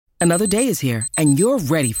Another day is here, and you're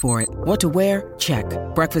ready for it. What to wear? Check.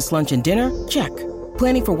 Breakfast, lunch, and dinner? Check.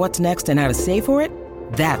 Planning for what's next and how to save for it?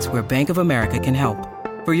 That's where Bank of America can help.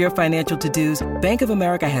 For your financial to-dos, Bank of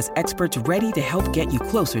America has experts ready to help get you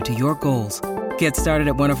closer to your goals. Get started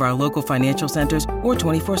at one of our local financial centers or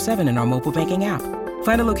 24/7 in our mobile banking app.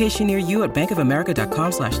 Find a location near you at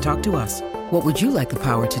bankofamerica.com/talktous. What would you like the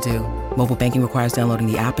power to do? Mobile banking requires downloading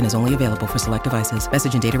the app and is only available for select devices.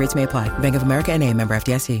 Message and data rates may apply. Bank of America N.A., member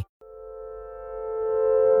FDIC.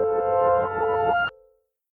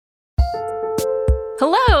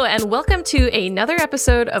 Hello, and welcome to another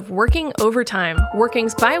episode of Working Overtime,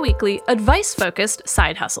 Working's bi-weekly, advice-focused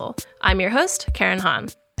side hustle. I'm your host, Karen Hahn.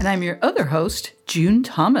 And I'm your other host, June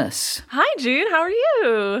Thomas. Hi, June. How are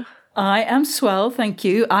you? I am swell, thank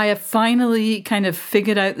you. I have finally kind of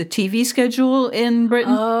figured out the TV schedule in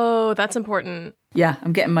Britain. Oh, that's important. Yeah,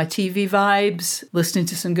 I'm getting my TV vibes, listening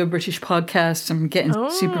to some good British podcasts. I'm getting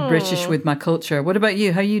super British with my culture. What about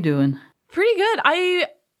you? How you doing? Pretty good. I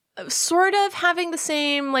sort of having the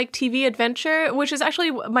same like TV adventure, which is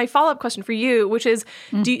actually my follow-up question for you, which is,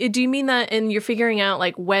 do you mean that in you're figuring out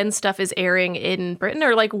like when stuff is airing in Britain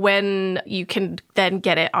or like when you can then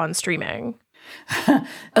get it on streaming?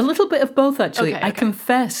 A little bit of both, actually. Okay. I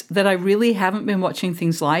confess that I really haven't been watching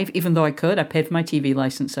things live, even though I could. I paid for my TV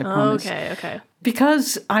license, I promise. Okay.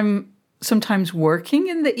 Because I'm sometimes working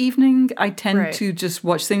in the evening, I tend to just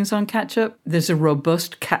watch things on catch-up. There's a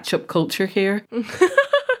robust catch-up culture here.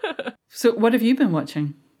 So what have you been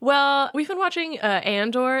watching? Well, we've been watching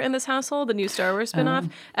Andor in this household, the new Star Wars spinoff,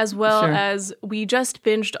 as well as we just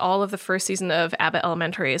binged all of the first season of Abbott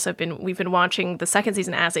Elementary. So we've been watching the second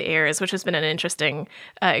season as it airs, which has been an interesting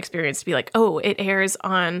experience to be like, oh, it airs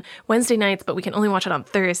on Wednesday nights, but we can only watch it on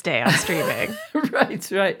Thursday on streaming.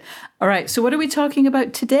 Right. All right. So what are we talking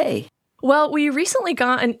about today? Well, we recently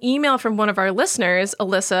got an email from one of our listeners,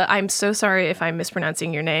 Alyssa, I'm so sorry if I'm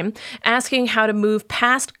mispronouncing your name, asking how to move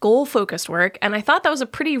past goal-focused work, and I thought that was a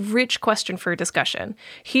pretty rich question for discussion.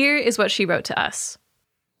 Here is what she wrote to us.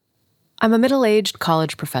 I'm a middle-aged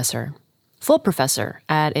college professor, full professor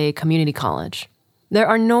at a community college. There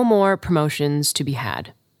are no more promotions to be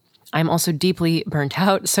had. I'm also deeply burnt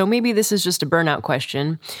out, so maybe this is just a burnout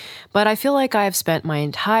question, but I feel like I have spent my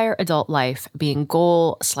entire adult life being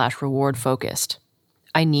goal/reward focused.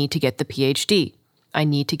 I need to get the PhD. I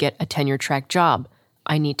need to get a tenure-track job.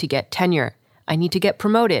 I need to get tenure. I need to get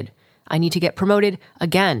promoted. I need to get promoted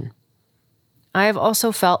again. I have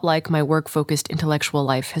also felt like my work-focused intellectual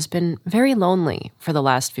life has been very lonely for the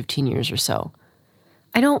last 15 years or so.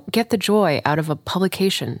 I don't get the joy out of a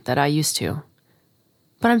publication that I used to.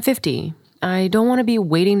 But I'm 50. I don't want to be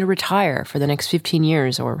waiting to retire for the next 15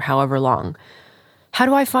 years or however long. How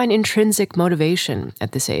do I find intrinsic motivation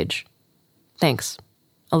at this age? Thanks.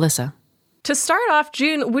 Alyssa. To start off,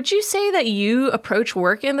 June, would you say that you approach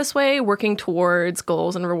work in this way, working towards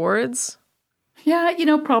goals and rewards? Yeah,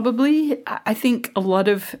 probably. I think a lot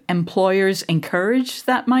of employers encourage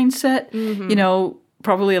that mindset. Mm-hmm.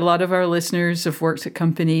 Probably a lot of our listeners have worked at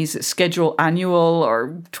companies that schedule annual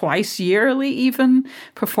or twice yearly even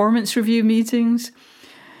performance review meetings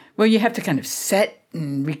where you have to kind of set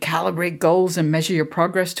and recalibrate goals and measure your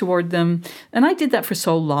progress toward them. And I did that for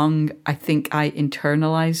so long, I think I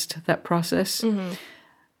internalized that process. Mm-hmm.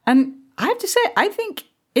 And I have to say, I think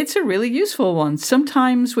it's a really useful one.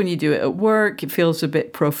 Sometimes when you do it at work, it feels a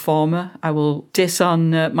bit pro forma. I will diss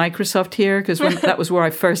on Microsoft here because that was where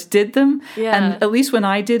I first did them. Yeah. And at least when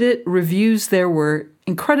I did it, reviews there were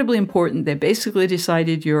incredibly important. They basically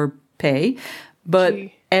decided your pay. But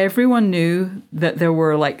everyone knew that there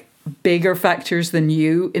were like bigger factors than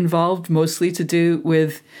you involved, mostly to do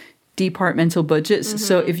with departmental budgets. Mm-hmm.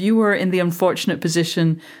 So if you were in the unfortunate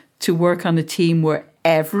position to work on a team where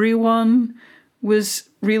everyone was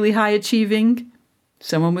really high achieving,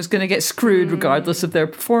 someone was going to get screwed regardless of their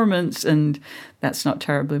performance, and that's not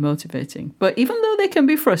terribly motivating. But even though they can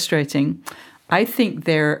be frustrating, I think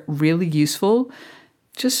they're really useful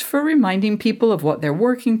just for reminding people of what they're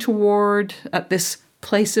working toward at this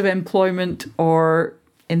place of employment or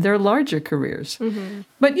in their larger careers. Mm-hmm.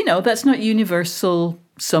 But, that's not universal.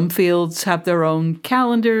 Some fields have their own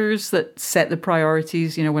calendars that set the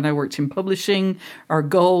priorities. When I worked in publishing, our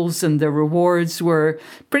goals and the rewards were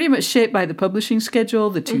pretty much shaped by the publishing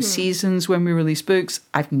schedule, the 2 seasons when we release books.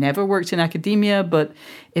 I've never worked in academia, but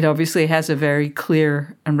it obviously has a very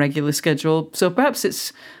clear and regular schedule. So perhaps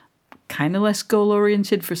it's kind of less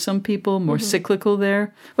goal-oriented for some people, more cyclical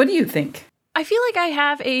there. What do you think? I feel like I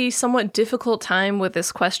have a somewhat difficult time with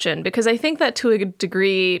this question because I think that to a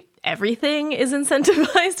degree, everything is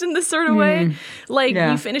incentivized in this sort of way. Like,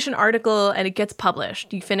 you finish an article and it gets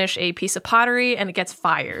published. You finish a piece of pottery and it gets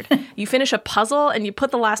fired. You finish a puzzle and you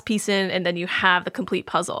put the last piece in and then you have the complete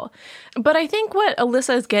puzzle. But I think what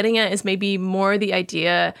Alyssa is getting at is maybe more the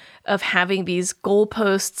idea of having these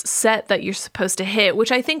goalposts set that you're supposed to hit,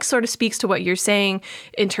 which I think sort of speaks to what you're saying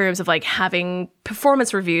in terms of like having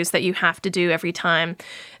performance reviews that you have to do every time.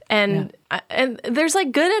 And there's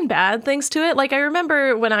like good and bad things to it. Like, I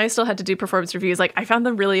remember when I still had to do performance reviews, like I found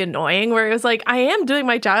them really annoying, where it was like, I am doing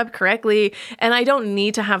my job correctly and I don't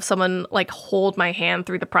need to have someone like hold my hand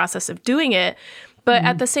through the process of doing it. But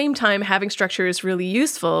at the same time, having structure is really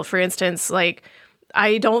useful. For instance, like,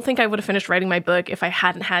 I don't think I would have finished writing my book if I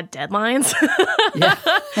hadn't had deadlines.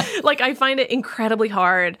 Like, I find it incredibly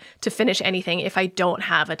hard to finish anything if I don't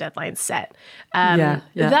have a deadline set.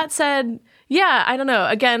 That said, I don't know.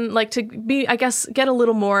 Again, like, to be, I guess, get a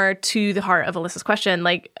little more to the heart of Alyssa's question,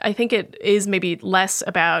 like, I think it is maybe less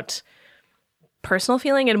about personal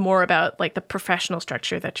feeling and more about like the professional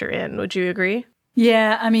structure that you're in. Would you agree?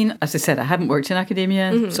 Yeah, I mean, as I said, I haven't worked in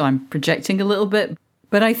academia, so I'm projecting a little bit.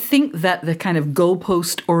 But I think that the kind of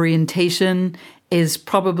goalpost orientation is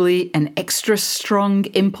probably an extra strong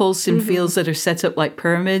impulse in fields that are set up like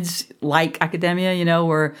pyramids, like academia, you know,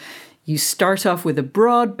 where you start off with a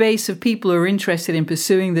broad base of people who are interested in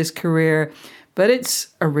pursuing this career, but it's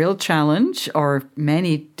a real challenge, or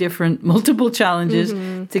many different multiple challenges,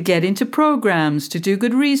 to get into programs, to do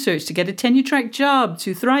good research, to get a tenure-track job,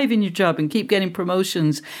 to thrive in your job and keep getting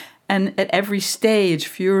promotions. And at every stage,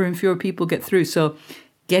 fewer and fewer people get through. So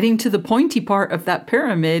getting to the pointy part of that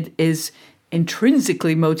pyramid is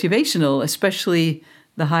intrinsically motivational, especially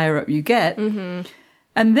the higher up you get. And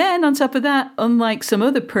then on top of that, unlike some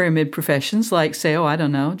other pyramid professions, like, say,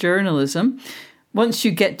 journalism, once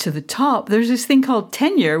you get to the top, there's this thing called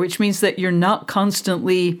tenure, which means that you're not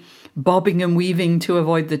constantly bobbing and weaving to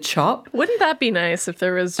avoid the chop. Wouldn't that be nice if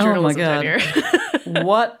there was journalism tenure?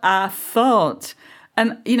 What a thought.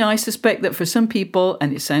 And, you know, I suspect that for some people,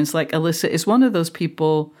 and it sounds like Alyssa is one of those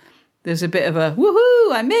people, there's a bit of a,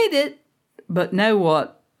 woohoo, I made it, but now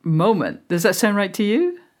what moment. Does that sound right to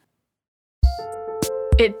you?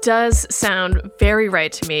 It does sound very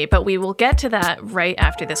right to me, but we will get to that right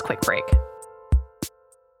after this quick break.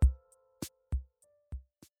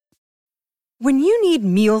 When you need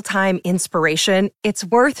mealtime inspiration, it's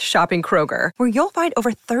worth shopping Kroger, where you'll find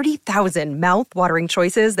over 30,000 mouth-watering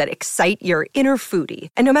choices that excite your inner foodie.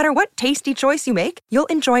 And no matter what tasty choice you make, you'll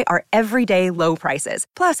enjoy our everyday low prices,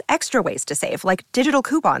 plus extra ways to save, like digital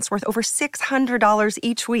coupons worth over $600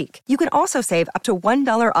 each week. You can also save up to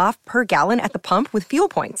 $1 off per gallon at the pump with fuel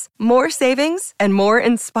points. More savings and more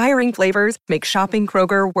inspiring flavors make shopping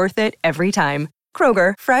Kroger worth it every time.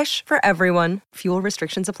 Kroger, fresh for everyone. Fuel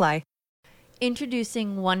restrictions apply.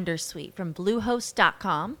 Introducing Wondersuite from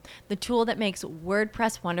Bluehost.com, the tool that makes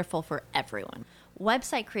WordPress wonderful for everyone.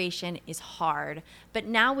 Website creation is hard, but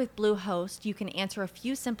now with Bluehost, you can answer a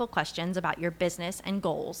few simple questions about your business and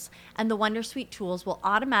goals, and the Wondersuite tools will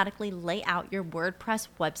automatically lay out your WordPress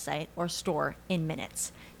website or store in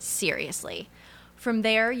minutes. Seriously. From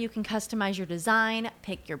there, you can customize your design,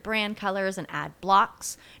 pick your brand colors, and add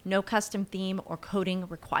blocks. No custom theme or coding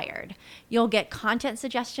required. You'll get content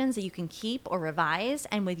suggestions that you can keep or revise,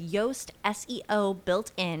 and with Yoast SEO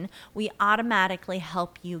built in, we automatically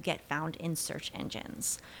help you get found in search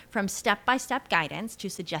engines. From step-by-step guidance to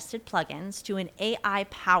suggested plugins to an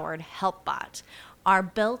AI-powered help bot, our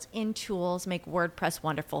built-in tools make WordPress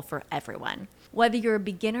wonderful for everyone. Whether you're a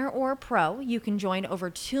beginner or a pro, you can join over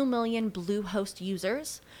 2 million Bluehost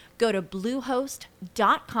users. Go to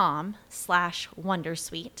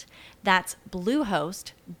bluehost.com/wondersuite. That's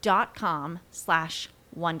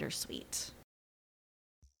bluehost.com/wondersuite.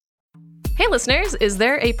 Hey listeners, is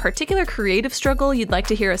there a particular creative struggle you'd like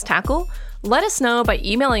to hear us tackle? Let us know by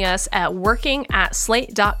emailing us at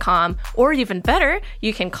working@slate.com, or even better,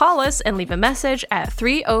 you can call us and leave a message at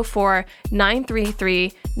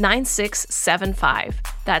 304-933-9675.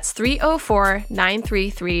 That's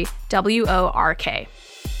 304-933-WORK.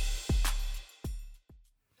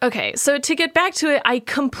 Okay, so to get back to it, I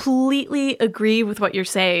completely agree with what you're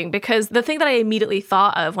saying, because the thing that I immediately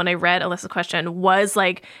thought of when I read Alyssa's question was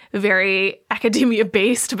like very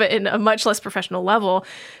academia-based, but in a much less professional level.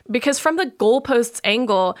 Because from the goalposts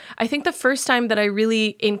angle, I think the first time that I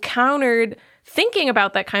really encountered thinking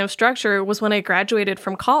about that kind of structure was when I graduated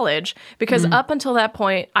from college, because up until that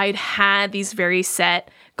point, I'd had these very set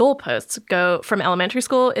goalposts. Go from elementary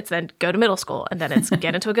school, it's then go to middle school, and then it's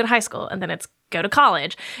get into a good high school, and then it's go to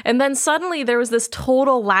college. And then suddenly there was this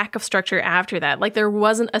total lack of structure after that. Like there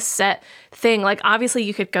wasn't a set thing. Like obviously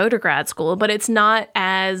you could go to grad school, but it's not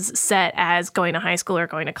as set as going to high school or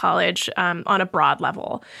going to college on a broad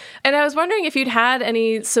level. And I was wondering if you'd had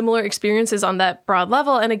any similar experiences on that broad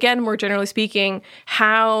level. And again, more generally speaking,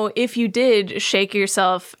 how, if you did, shake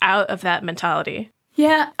yourself out of that mentality.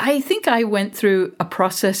 Yeah, I think I went through a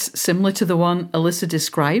process similar to the one Alyssa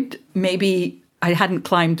described. Maybe I hadn't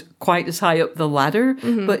climbed quite as high up the ladder,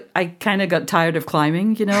 but I kind of got tired of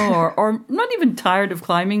climbing, or not even tired of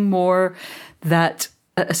climbing, more that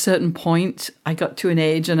at a certain point I got to an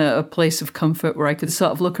age and a place of comfort where I could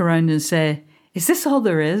sort of look around and say, is this all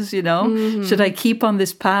there is, Should I keep on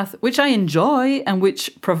this path, which I enjoy and which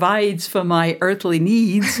provides for my earthly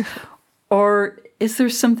needs, or is there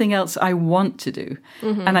something else I want to do?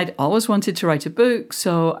 And I'd always wanted to write a book,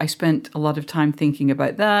 so I spent a lot of time thinking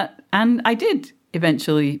about that. And I did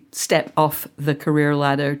eventually step off the career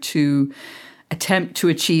ladder to attempt to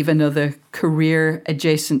achieve another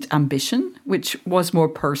career-adjacent ambition, which was more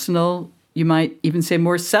personal, you might even say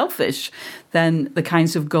more selfish than the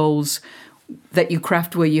kinds of goals that you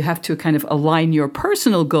craft where you have to kind of align your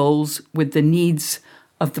personal goals with the needs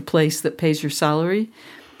of the place that pays your salary.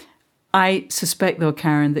 I suspect, though,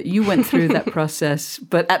 Karen, that you went through that process,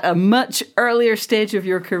 but at a much earlier stage of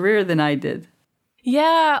your career than I did.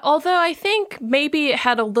 Yeah, although I think maybe it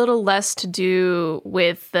had a little less to do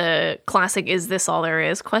with the classic "is this all there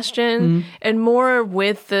is" question, and more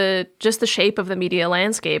with just the shape of the media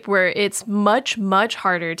landscape, where it's much, much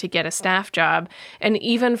harder to get a staff job. And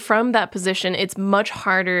even from that position, it's much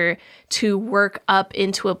harder to work up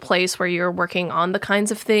into a place where you're working on the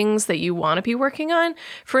kinds of things that you want to be working on.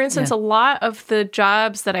 For instance, a lot of the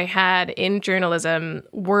jobs that I had in journalism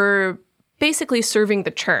were basically serving the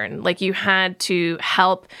churn. Like you had to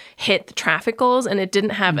help hit the traffic goals, and it didn't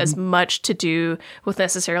have as much to do with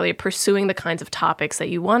necessarily pursuing the kinds of topics that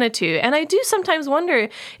you wanted to. And I do sometimes wonder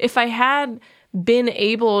if I had been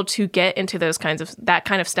able to get into that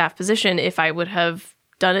kind of staff position, if I would have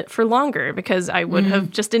done it for longer, because I would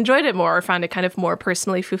have just enjoyed it more or found it kind of more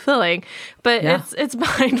personally fulfilling. But it's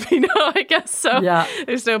behind me now, I guess. So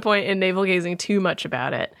there's no point in navel gazing too much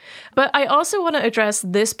about it. But I also want to address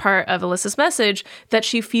this part of Alyssa's message, that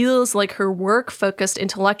she feels like her work-focused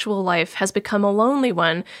intellectual life has become a lonely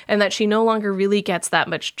one, and that she no longer really gets that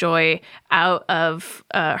much joy out of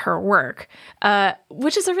her work,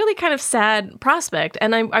 which is a really kind of sad prospect.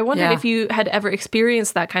 And I wondered if you had ever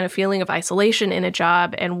experienced that kind of feeling of isolation in a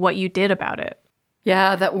job and what you did about it.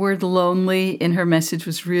 Yeah, that word lonely in her message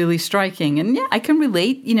was really striking. And yeah, I can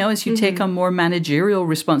relate, as you take on more managerial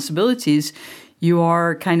responsibilities, you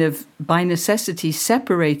are kind of by necessity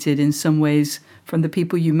separated in some ways from the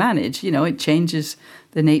people you manage. It changes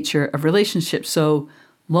the nature of relationships. So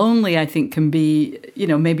lonely, I think, can be,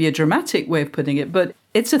 maybe a dramatic way of putting it, but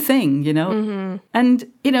it's a thing, And,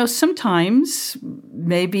 sometimes,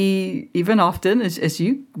 maybe even often, as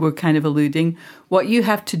you were kind of alluding, what you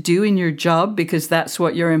have to do in your job, because that's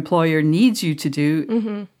what your employer needs you to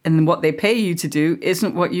do, and what they pay you to do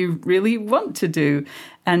isn't what you really want to do.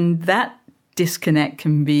 And that disconnect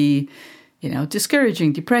can be,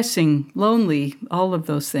 discouraging, depressing, lonely, all of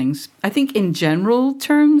those things. I think in general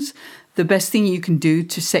terms, the best thing you can do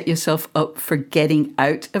to set yourself up for getting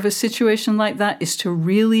out of a situation like that is to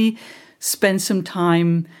really spend some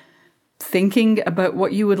time thinking about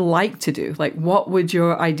what you would like to do. Like, what would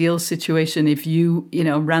your ideal situation if you,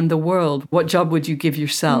 ran the world? What job would you give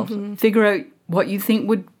yourself? Figure out what you think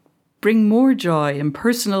would bring more joy and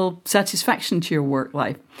personal satisfaction to your work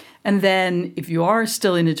life. And then if you are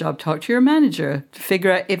still in a job, talk to your manager to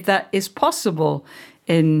figure out if that is possible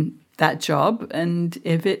in that job. And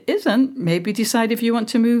if it isn't, maybe decide if you want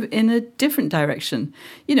to move in a different direction.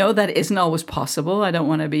 That isn't always possible. I don't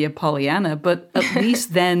want to be a Pollyanna, but at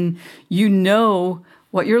least then you know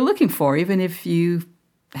what you're looking for, even if you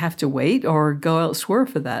have to wait or go elsewhere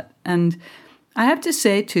for that. And I have to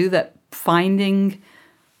say, too, that finding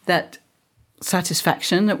that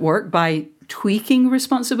satisfaction at work by tweaking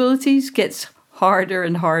responsibilities gets harder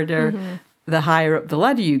and harder the higher up the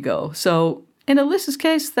ladder you go. So in Alyssa's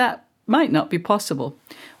case, that might not be possible.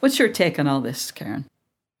 What's your take on all this, Karen?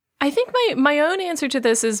 I think my own answer to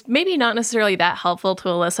this is maybe not necessarily that helpful to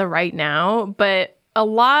Alyssa right now, but a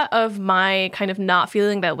lot of my kind of not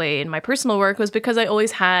feeling that way in my personal work was because I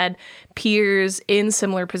always had peers in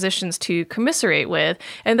similar positions to commiserate with.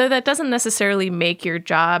 And though that doesn't necessarily make your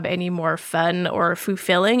job any more fun or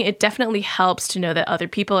fulfilling, it definitely helps to know that other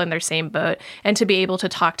people are in their same boat and to be able to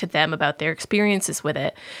talk to them about their experiences with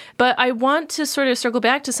it. But I want to sort of circle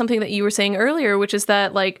back to something that you were saying earlier, which is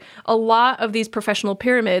that like a lot of these professional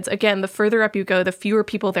pyramids, again, the further up you go, the fewer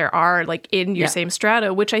people there are like in your same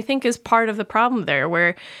strata, which I think is part of the problem there,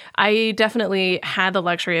 where I definitely had the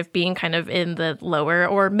luxury of being kind of in the lower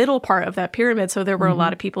or middle part of that pyramid. So there were a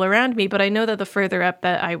lot of people around me, but I know that the further up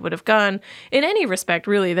that I would have gone, in any respect,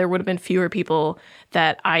 really, there would have been fewer people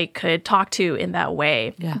that I could talk to in that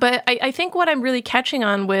way. Yeah. But I think what I'm really catching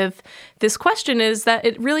on with this question is that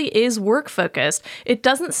it really is work focused. It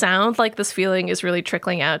doesn't sound like this feeling is really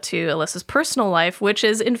trickling out to Alyssa's personal life, which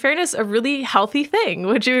is, in fairness, a really healthy thing.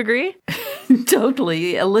 Would you agree?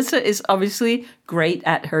 Totally. Alyssa is obviously great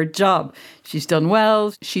at her job. She's done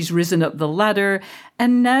well, she's risen up the ladder,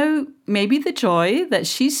 and now maybe the joy that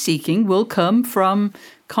she's seeking will come from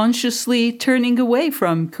consciously turning away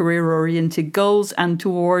from career-oriented goals and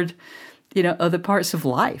toward, other parts of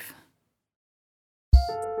life.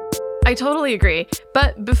 I totally agree.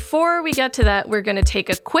 But before we get to that, we're going to take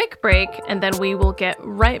a quick break, and then we will get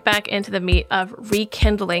right back into the meat of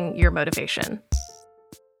rekindling your motivation.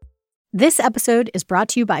 This episode is brought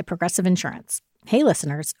to you by Progressive Insurance. Hey,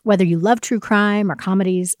 listeners, whether you love true crime or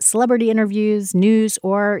comedies, celebrity interviews, news,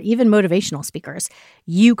 or even motivational speakers,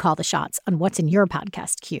 you call the shots on what's in your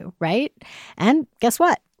podcast queue, right? And guess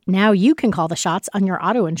what? Now you can call the shots on your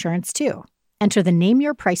auto insurance, too. Enter the Name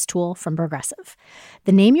Your Price tool from Progressive.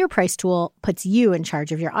 The Name Your Price tool puts you in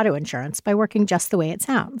charge of your auto insurance by working just the way it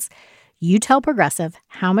sounds. You tell Progressive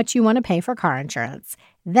how much you want to pay for car insurance.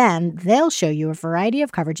 Then they'll show you a variety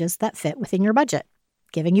of coverages that fit within your budget,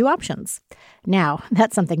 giving you options. Now,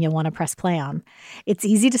 that's something you'll want to press play on. It's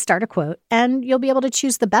easy to start a quote, and you'll be able to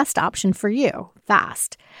choose the best option for you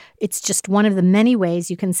fast. It's just one of the many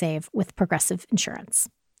ways you can save with Progressive Insurance.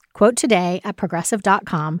 Quote today at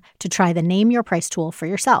Progressive.com to try the Name Your Price tool for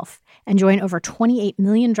yourself and join over 28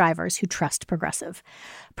 million drivers who trust Progressive.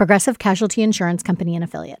 Progressive Casualty Insurance Company and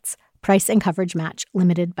Affiliates. Price and coverage match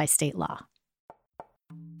limited by state law.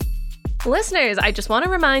 Listeners, I just want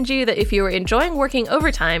to remind you that if you are enjoying working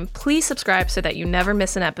overtime, please subscribe so that you never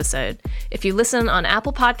miss an episode. If you listen on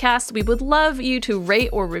Apple Podcasts, we would love you to rate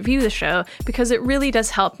or review the show because it really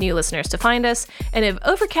does help new listeners to find us. And if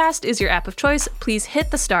Overcast is your app of choice, please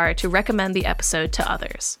hit the star to recommend the episode to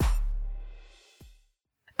others.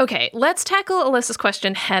 Okay, let's tackle Alyssa's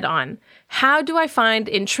question head on. How do I find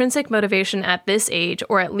intrinsic motivation at this age,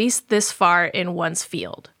 or at least this far in one's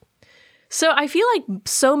field? So I feel like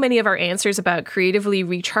so many of our answers about creatively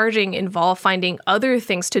recharging involve finding other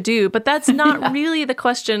things to do, but that's not really the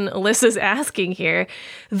question Alyssa's asking here.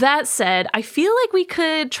 That said, I feel like we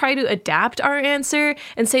could try to adapt our answer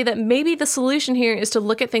and say that maybe the solution here is to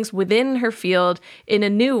look at things within her field in a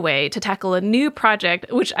new way, to tackle a new project,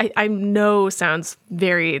 which I know sounds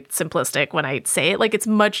very simplistic when I say it, like it's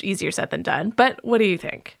much easier said than done. But what do you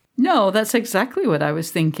think? No, that's exactly what I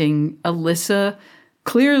was thinking. Alyssa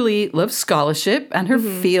clearly loves scholarship and her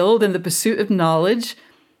field and the pursuit of knowledge.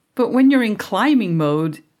 But when you're in climbing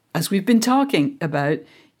mode, as we've been talking about,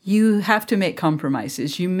 you have to make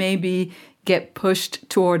compromises. You maybe get pushed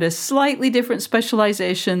toward a slightly different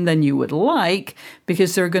specialization than you would like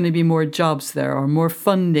because there are going to be more jobs there or more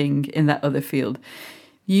funding in that other field.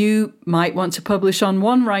 You might want to publish on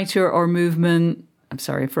one writer or movement. I'm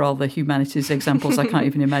sorry for all the humanities examples. I can't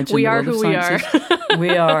even imagine. We are who we are.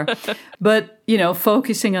 We are. But,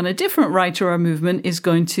 focusing on a different writer or movement is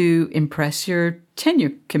going to impress your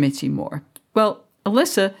tenure committee more. Well,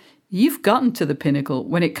 Alyssa, you've gotten to the pinnacle.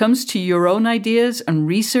 When it comes to your own ideas and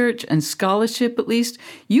research and scholarship, at least,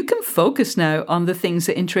 you can focus now on the things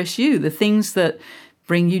that interest you, the things that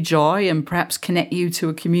bring you joy and perhaps connect you to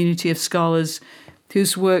a community of scholars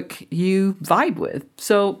whose work you vibe with.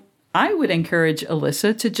 So I would encourage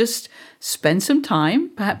Alyssa to just spend some time,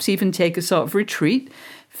 perhaps even take a sort of retreat,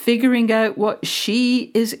 figuring out what she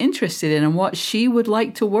is interested in and what she would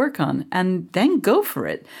like to work on, and then go for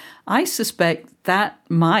it. I suspect that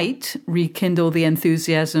might rekindle the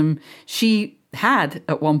enthusiasm she had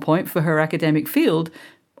at one point for her academic field,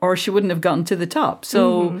 or she wouldn't have gotten to the top.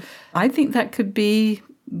 So I think that could be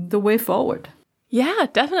the way forward. Yeah,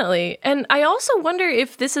 definitely. And I also wonder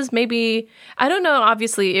if this is maybe, I don't know,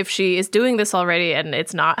 obviously, if she is doing this already and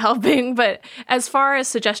it's not helping, but as far as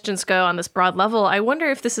suggestions go on this broad level, I wonder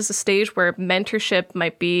if this is a stage where mentorship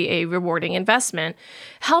might be a rewarding investment.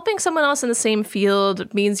 Helping someone else in the same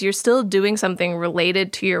field means you're still doing something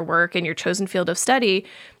related to your work and your chosen field of study.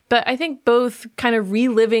 But I think both kind of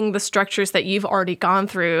reliving the structures that you've already gone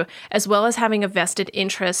through, as well as having a vested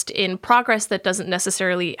interest in progress that doesn't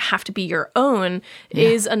necessarily have to be your own,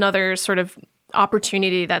 is another sort of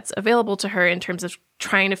opportunity that's available to her in terms of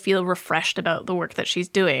trying to feel refreshed about the work that she's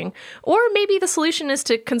doing. Or maybe the solution is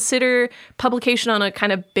to consider publication on a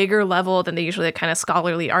kind of bigger level than the usually kind of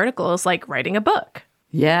scholarly articles, like writing a book.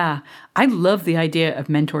 Yeah, I love the idea of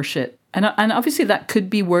mentorship. And obviously that could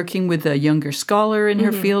be working with a younger scholar in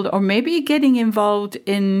her field, or maybe getting involved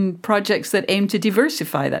in projects that aim to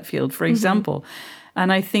diversify that field, for example.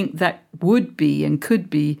 And I think that would be and could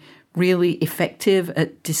be really effective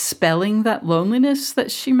at dispelling that loneliness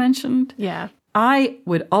that she mentioned. Yeah. I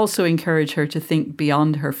would also encourage her to think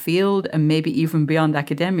beyond her field and maybe even beyond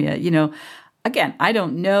academia. You know, again, I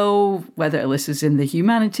don't know whether Alyssa's in the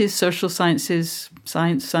humanities, social sciences,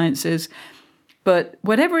 sciences, but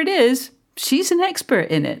whatever it is, she's an expert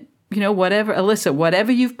in it. You know, Alyssa,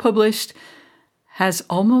 whatever you've published has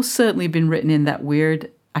almost certainly been written in that weird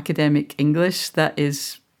academic English that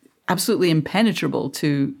is absolutely impenetrable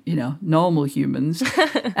to, you know, normal humans.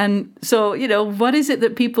 And so, you know, what is it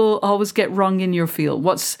that people always get wrong in your field?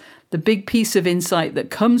 What's the big piece of insight that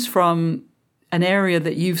comes from an area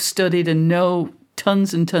that you've studied and know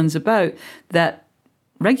tons and tons about that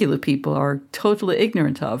regular people are totally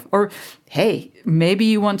ignorant of? Or, hey, maybe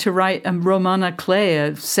you want to write a Romana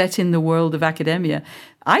Clea set in the world of academia.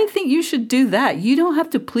 I think you should do that. You don't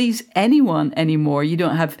have to please anyone anymore. You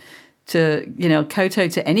don't have to, you know, kowtow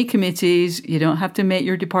to any committees. You don't have to make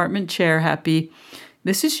your department chair happy.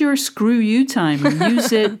 This is your screw you time.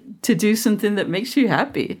 Use it to do something that makes you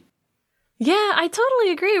happy. Yeah, I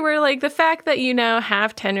totally agree. Where like the fact that you now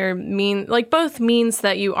have tenure both means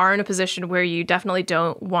that you are in a position where you definitely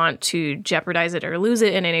don't want to jeopardize it or lose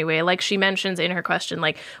it in any way. Like she mentions in her question,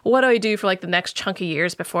 like, what do I do for like the next chunk of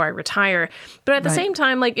years before I retire? But at the same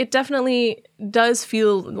time, like it definitely does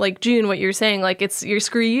feel like, June, what you're saying, like it's your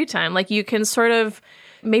screw you time. Like you can sort of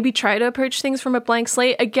maybe try to approach things from a blank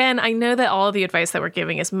slate. Again, I know that all of the advice that we're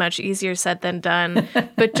giving is much easier said than done,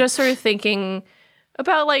 but just sort of thinking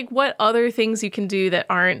about like what other things you can do that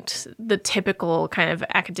aren't the typical kind of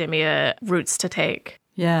academia routes to take.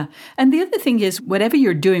 Yeah. And the other thing is, whatever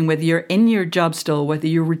you're doing, whether you're in your job still, whether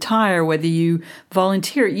you retire, whether you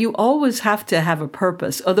volunteer, you always have to have a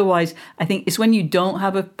purpose. Otherwise, I think it's when you don't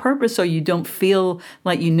have a purpose or you don't feel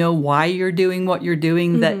like you know why you're doing what you're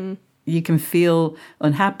doing that you can feel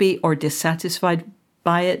unhappy or dissatisfied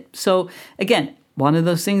by it. So again, one of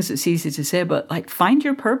those things that's easy to say, but like find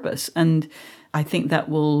your purpose. And I think that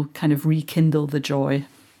will kind of rekindle the joy.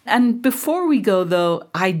 And before we go, though,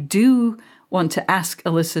 I do want to ask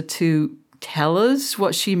Alyssa to tell us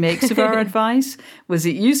what she makes of our advice. Was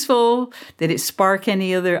it useful? Did it spark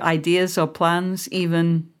any other ideas or plans?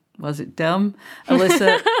 Even, was it dumb?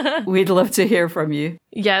 Alyssa, we'd love to hear from you.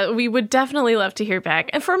 Yeah, we would definitely love to hear back.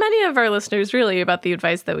 And for many of our listeners, really, about the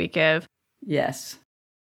advice that we give. Yes.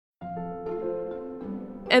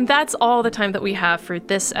 And that's all the time that we have for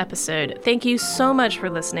this episode. Thank you so much for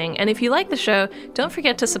listening. And if you like the show, don't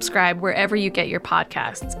forget to subscribe wherever you get your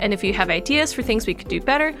podcasts. And if you have ideas for things we could do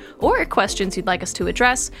better or questions you'd like us to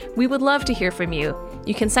address, we would love to hear from you.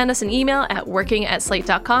 You can send us an email at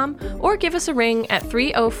working@slate.com or give us a ring at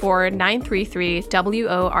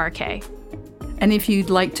 304-933-WORK. And if you'd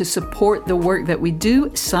like to support the work that we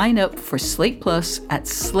do, sign up for Slate Plus at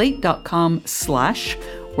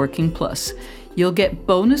slate.com/workingplus. You'll get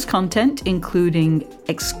bonus content, including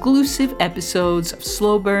exclusive episodes of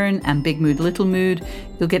Slow Burn and Big Mood, Little Mood.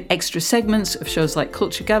 You'll get extra segments of shows like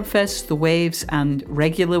Culture Gabfest, The Waves, and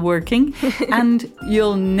Regular Working. And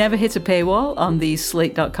you'll never hit a paywall on the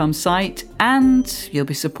Slate.com site. And you'll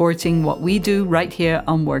be supporting what we do right here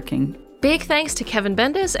on Working. Big thanks to Kevin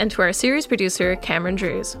Bendis and to our series producer, Cameron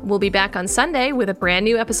Drews. We'll be back on Sunday with a brand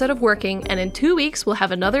new episode of Working, and in 2 weeks, we'll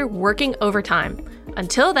have another Working Overtime.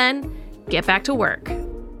 Until then, get back to work.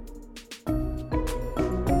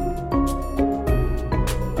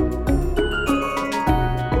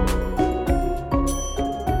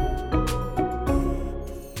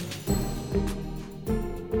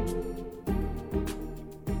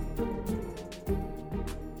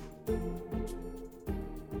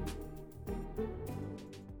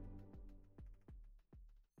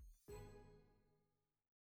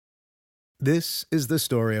 This is the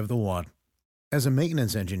story of the one. As a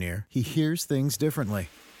maintenance engineer, he hears things differently.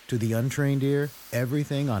 To the untrained ear,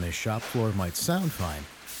 everything on his shop floor might sound fine,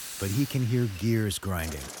 but he can hear gears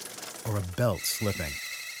grinding or a belt slipping.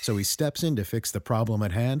 So he steps in to fix the problem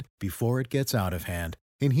at hand before it gets out of hand.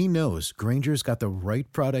 And he knows Grainger's got the right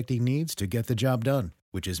product he needs to get the job done,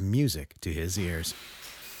 which is music to his ears.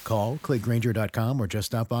 Call, click Grainger.com, or just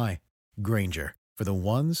stop by. Grainger, for the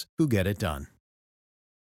ones who get it done.